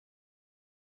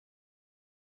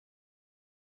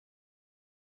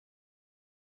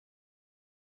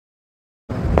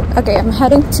Okay, I'm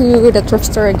heading to the thrift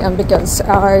store again because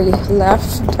I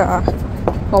left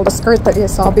well, the skirt that you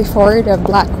saw before, the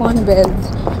black one with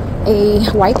a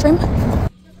white trim.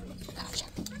 Gosh.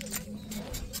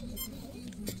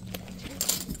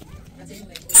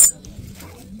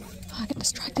 Oh, I get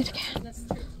distracted again.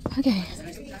 Okay,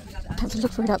 I have to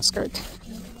look for that skirt.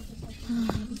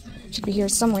 Should be here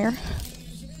somewhere.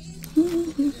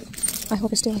 I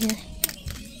hope it's still here.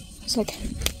 It's like,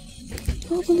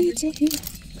 hopefully it's still here.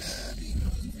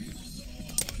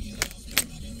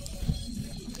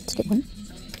 Let's get one.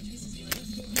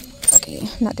 Okay,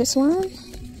 not this one.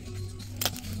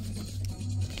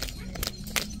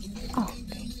 Oh,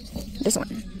 okay. This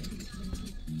one.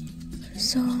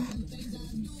 So,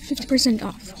 50%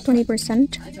 off.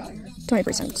 20%.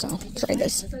 20%, so try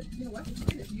this.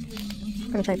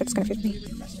 I'm gonna try if it's gonna fit me.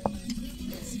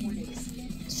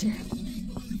 Sure.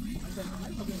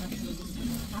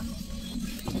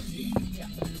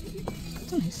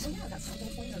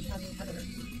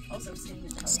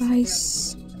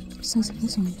 Nice. Size of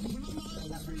this one.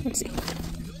 Let's see.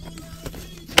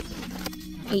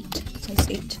 8. Size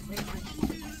 8.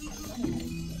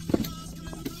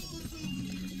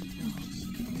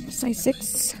 Size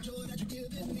 6.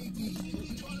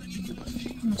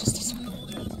 How much is this one?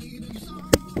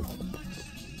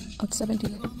 Oh, it's 70.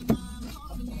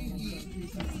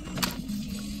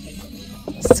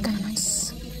 This is kind of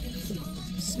nice.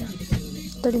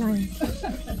 39.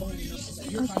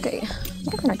 Okay,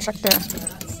 I'm gonna check the.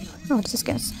 Oh, this is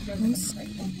gas. Nice.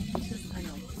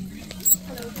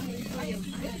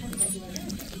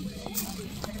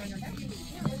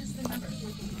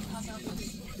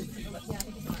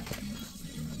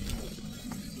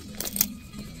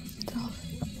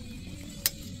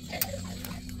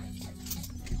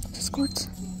 Escort.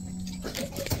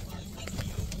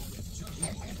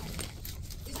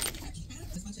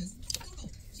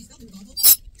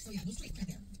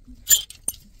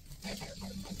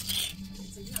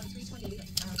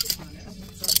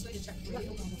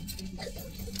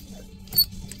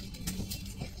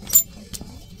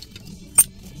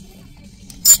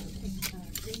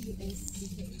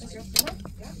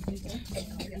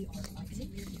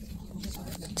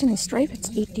 It's in a stripe, it's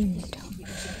 18.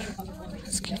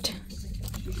 That's cute.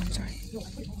 I'm sorry.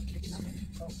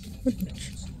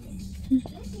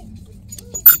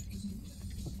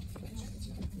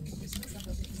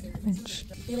 Bench.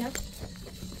 Bench.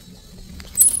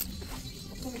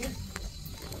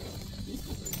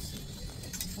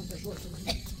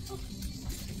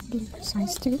 Blue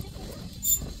size 2.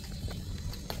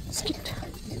 It's cute.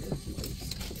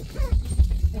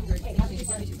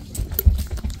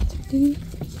 30.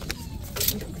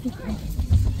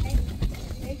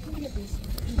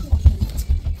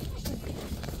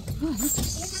 Oh, this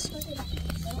is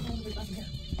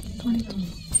 22.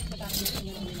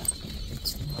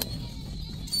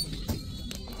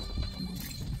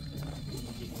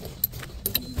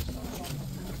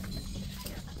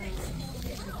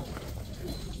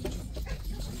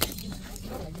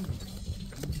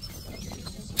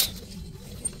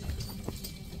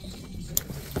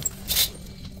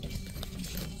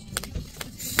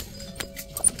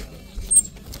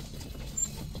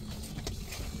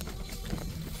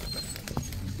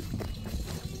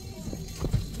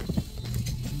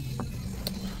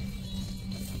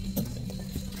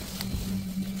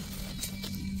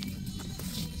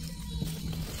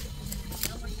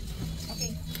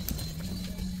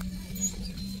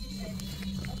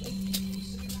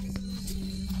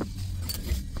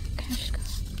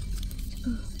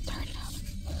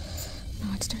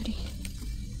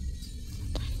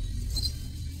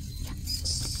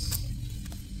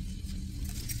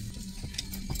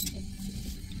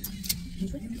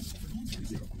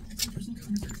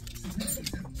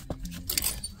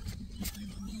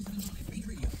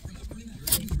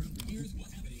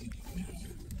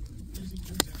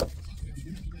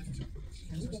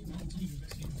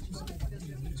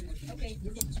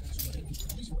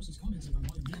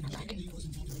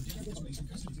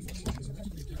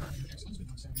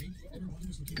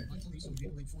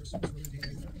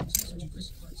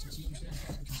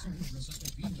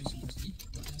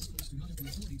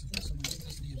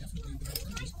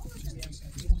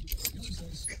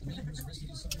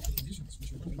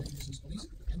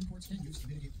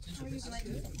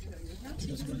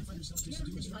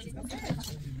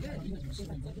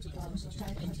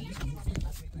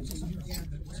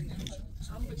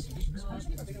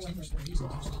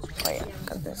 Oh yeah,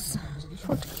 got this.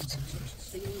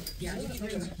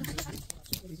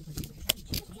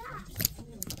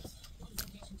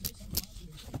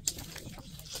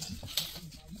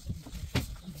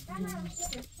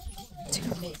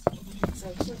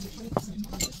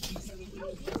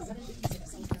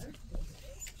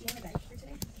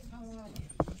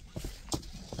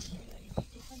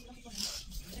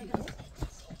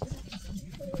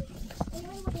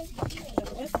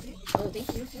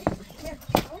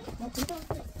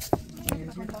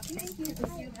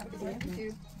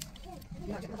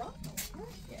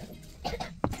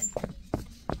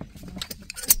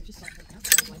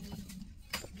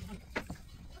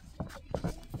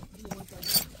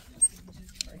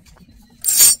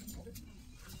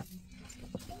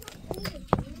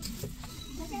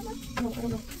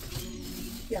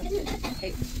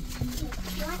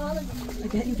 I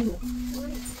bet you do.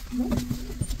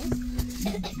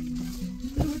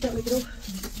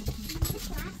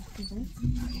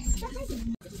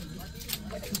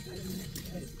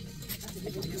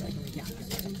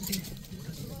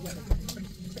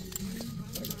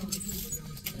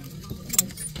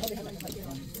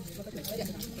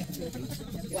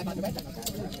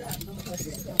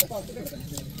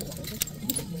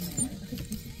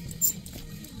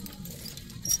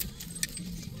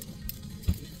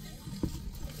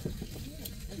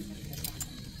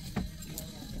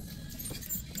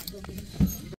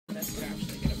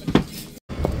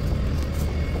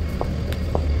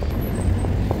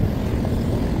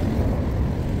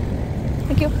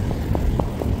 Thank you.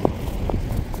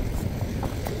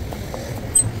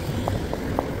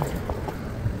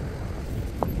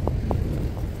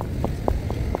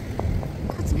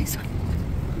 That's a nice one.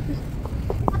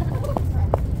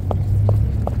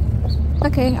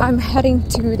 Okay, I'm heading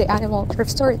to the animal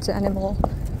thrift store. It's an animal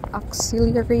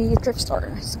auxiliary thrift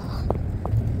store. So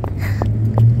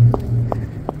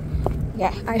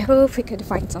yeah, I hope we could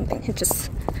find something. It's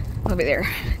just over there.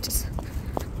 Just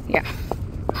yeah.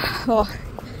 Well,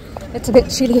 it's a bit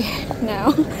chilly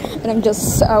now, and I'm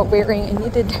just wearing a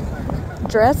knitted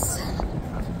dress.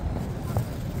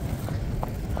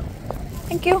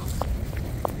 Thank you.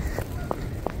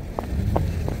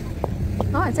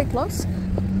 Oh, is it closed?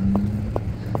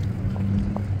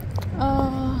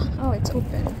 Oh, it's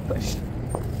open. Push.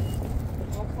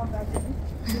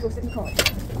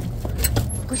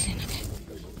 Push in. Okay.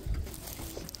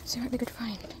 See what we could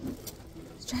find.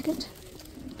 This jacket,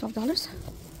 $12.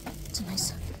 It's a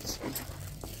nice.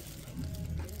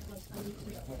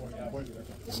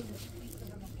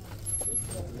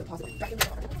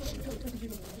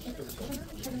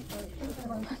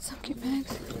 That's some cute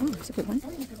bags. Oh, it's a good one.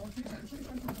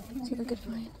 Let's see if we could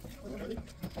find.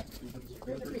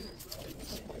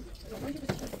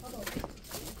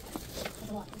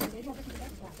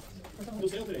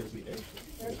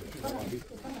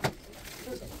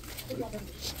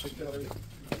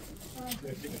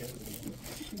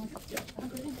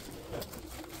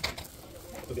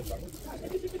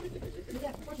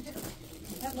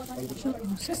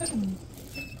 Oh, 16.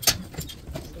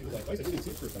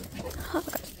 Oh,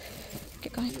 God.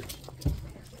 Get going.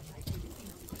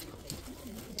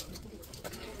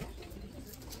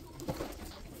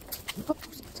 Oh,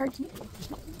 sorry.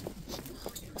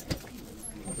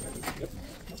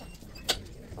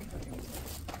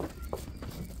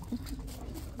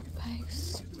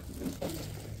 Bags.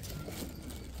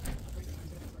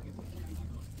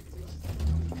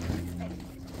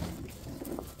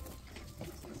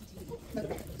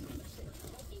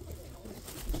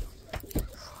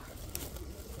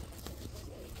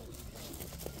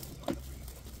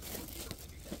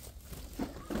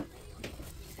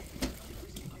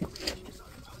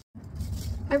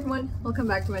 Hi everyone, welcome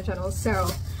back to my channel. So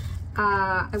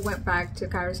I went back to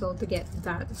Carousel to get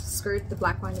that skirt, the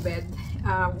black one with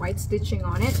white stitching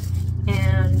on it,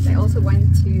 and I also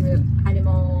went to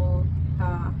animal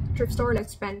thrift store. I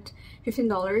spent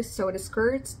 $15. So the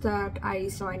skirts that I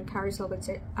saw in Carousel, let's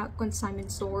say at consignment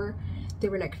store, they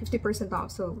were like 50%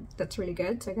 off, so that's really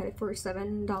good. So I got it for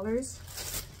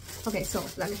 $7. Okay, so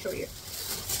let me show you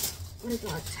what is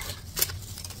that.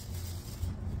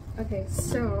 Okay,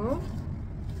 so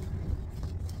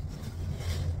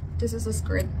this is a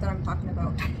skirt that I'm talking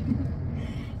about.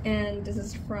 And this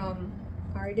is from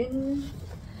Arden.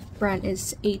 Brand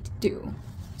is 82.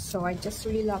 So I just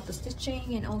really love the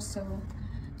stitching, and also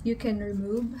you can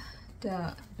remove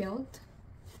the belt,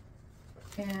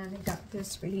 and it got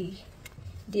this really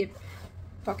deep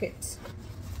pockets,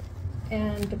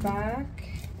 and the back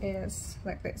is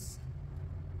like this.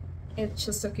 It's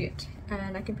just so cute,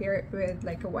 and I can pair it with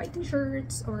like a white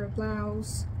t-shirt or a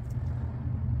blouse.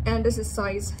 And this is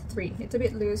size 3. It's a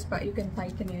bit loose, but you can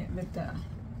tighten it with the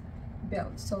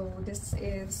belt. So this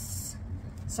is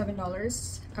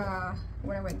 $7.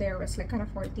 When I went there, it was like kind of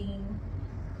 14,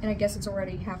 and I guess it's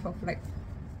already half of like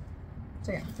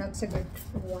So yeah, that's a good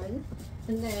one.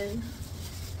 And then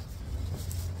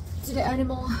to the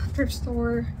animal thrift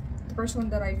store, the first one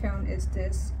that I found is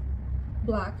this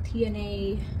black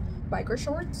TNA biker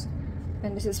shorts,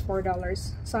 and this is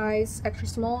 $4, size extra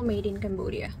small, made in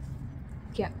Cambodia.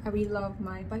 Yeah, I really love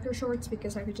my biker shorts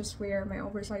because I could just wear my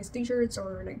oversized t-shirts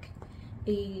or like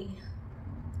a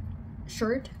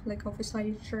shirt, like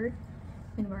oversized shirt,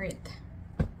 and wear it.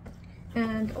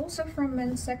 And also from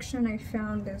men's section, I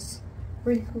found this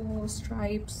really cool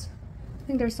stripes. I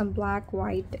think there's some black,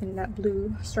 white, and that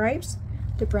blue stripes.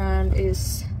 The brand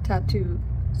is Tattoo,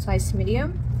 size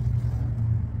medium.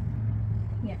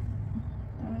 Yeah,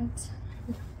 that's,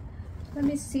 let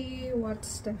me see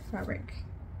what's the fabric.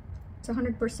 It's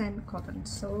 100% cotton,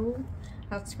 so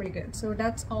that's pretty good. So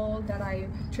that's all that I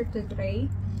thrifted today.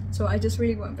 So I just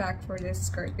really went back for this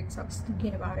skirt because I was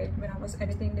thinking about it when I was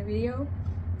editing the video.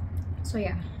 So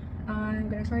yeah, I'm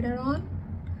gonna try that on,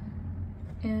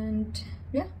 and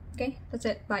yeah, okay, that's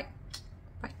it, bye.